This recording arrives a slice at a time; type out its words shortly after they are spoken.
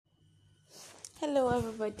Hello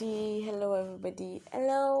everybody. Hello everybody.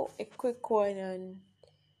 Hello. A quick one on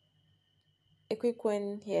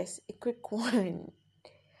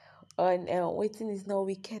waiting is not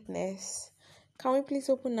wickedness. Can we please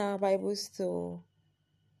open our Bibles to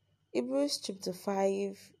Hebrews chapter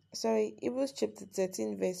 13,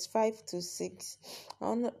 verse 5 to 6. I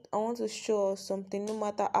want to show us something, no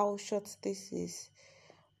matter how short this is.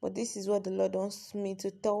 But this is what the Lord wants me to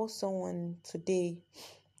tell someone today.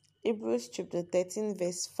 Hebrews chapter 13,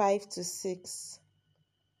 verse 5 to 6.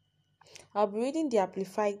 I'll be reading the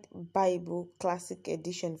Amplified Bible Classic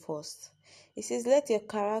Edition first. It says, "Let your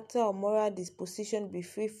character or moral disposition be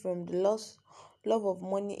free from the love of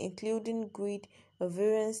money, including greed,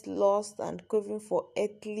 avarice, lust, and craving for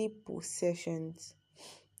earthly possessions."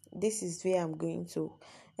 This is where I'm going to.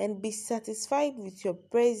 "And be satisfied with your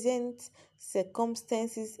present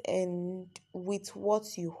circumstances and with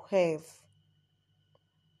what you have."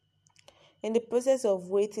 In the process of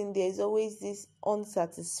waiting, there is always this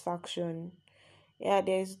unsatisfaction.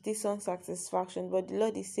 There's this unsatisfaction, but the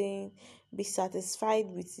Lord is saying, be satisfied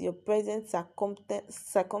with your present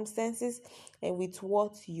circumstances and with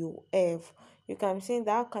what you have. You can be saying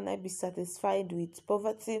that, how can I be satisfied with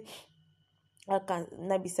poverty? How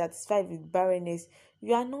can I be satisfied with barrenness?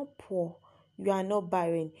 You are not poor. You are not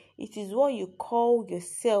barren. It is what you call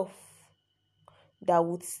yourself that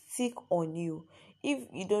would stick on you.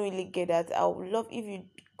 If you don't really get that, I would love if you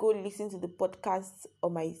go listen to the podcast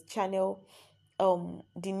on my channel,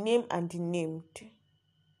 The Name and the Named.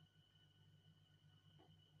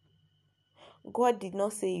 God did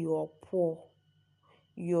not say you are poor,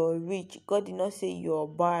 you're rich. God did not say you're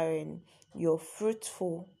barren, you're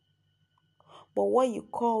fruitful. But what you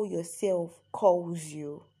call yourself calls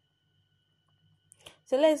you.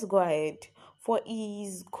 So let's go ahead. "For he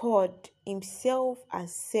is God himself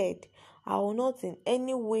has said, I will not in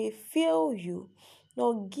any way fail you,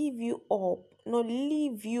 nor give you up, nor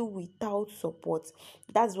leave you without support."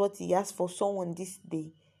 That's what he has for someone this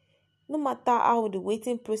day. No matter how the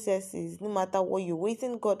waiting process is, no matter what you're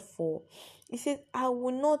waiting God for, he said, "I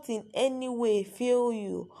will not in any way fail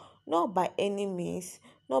you, not by any means,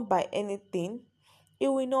 not by anything." He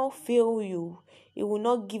will not fail you. He will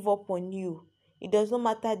not give up on you. It does not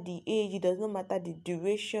matter the age, it does not matter the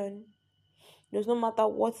duration, it does not matter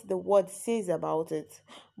what the word says about it.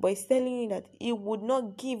 But it's telling you that he would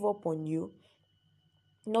not give up on you,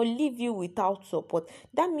 nor leave you without support.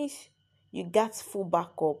 That means you got full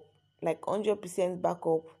backup, like 100%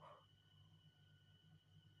 backup.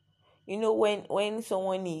 When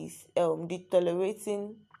someone is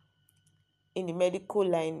deteriorating in the medical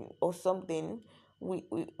line or something, we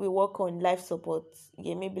work on life support.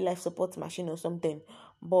 Maybe life support machine or something.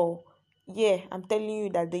 But I'm telling you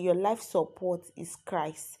that your life support is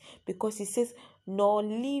Christ, because he says, "Nor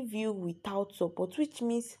leave you without support," which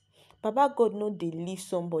means Baba God no dey leave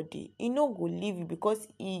somebody. He no go leave you, because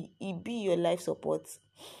he be your life support.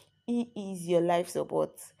 He is your life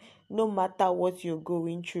support, no matter what you're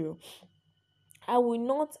going through. I will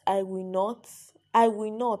not.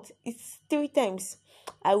 It's 3 times.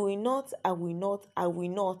 I will not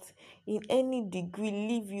in any degree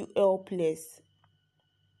leave you helpless.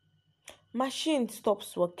 Machine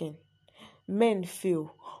stops working. Men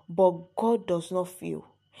fail, but God does not fail.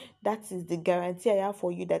 That is the guarantee I have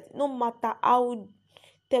for you, that no matter how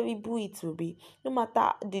terrible it will be, no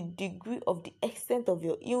matter the degree of the extent of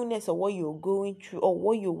your illness or what you're going through or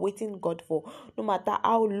what you're waiting God for, no matter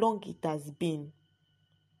how long it has been,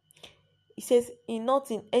 he says, "He not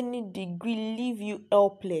in any degree leave you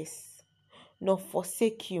helpless, nor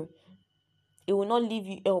forsake you." He will not leave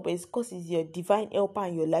you helpless, because he's your divine helper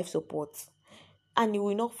and your life support. And he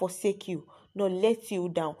will not forsake you, nor let you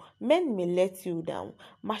down. Men may let you down,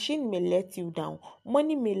 machine may let you down,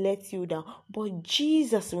 money may let you down, but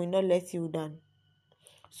Jesus will not let you down.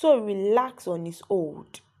 So relax on his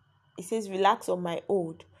hold. He says, "Relax on my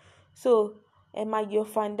hold." So, Emma, your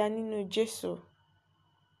fandanino Jesus.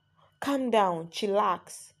 Calm down,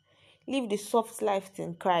 chillax, live the soft life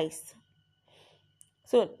in Christ.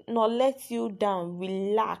 So, not let you down,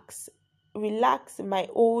 relax my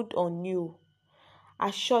hold on you.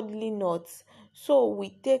 Assuredly not. So we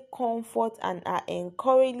take comfort and are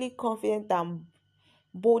encouragingly confident and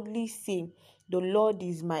boldly say, "The Lord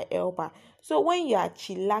is my helper." So when you are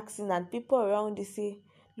chillaxing and people around you say,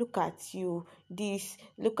 "Look at you,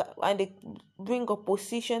 and they bring up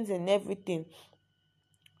positions and everything,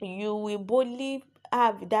 you will boldly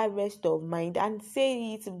have that rest of mind and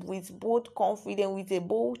say it with bold confidence, with a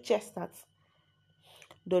bold chest, that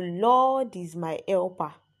the Lord is my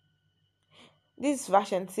helper. This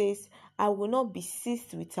version says, "I will not be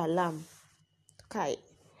seized with alarm." Kai,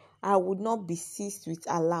 I would not be seized with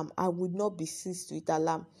alarm. I would not be seized with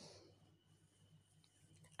alarm.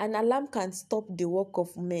 An alarm can stop the work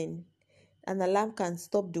of men. An alarm can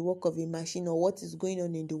stop the work of a machine or what is going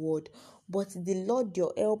on in the world. But the Lord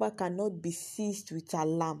your helper cannot be seized with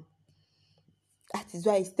alarm. That is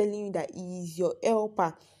why he's telling you that he is your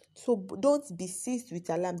helper. So don't be seized with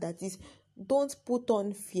alarm. That is, don't put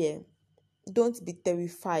on fear. Don't be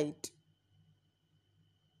terrified.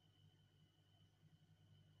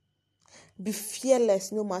 Be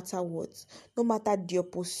fearless no matter what. No matter the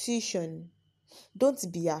opposition.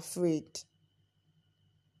 Don't be afraid.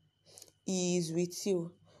 He is with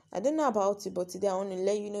you. I don't know about you, but today I want to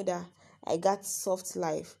let you know that I got soft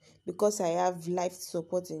life because I have life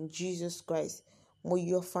support in Jesus Christ. Mo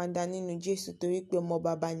yọ fanda nínú Jésù torí pé ọmọ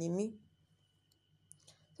bàbá ni mí.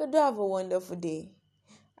 So do have a wonderful day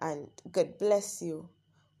and God bless you.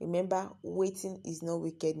 Remember, waiting is not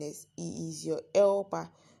wickedness. He is your helper.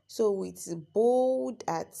 So with bold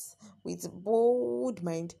hearts, with bold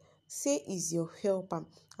mind, say he's your helper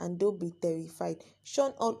and don't be terrified.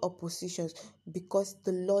 Shun all oppositions because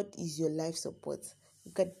the Lord is your life support.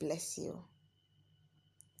 God bless you.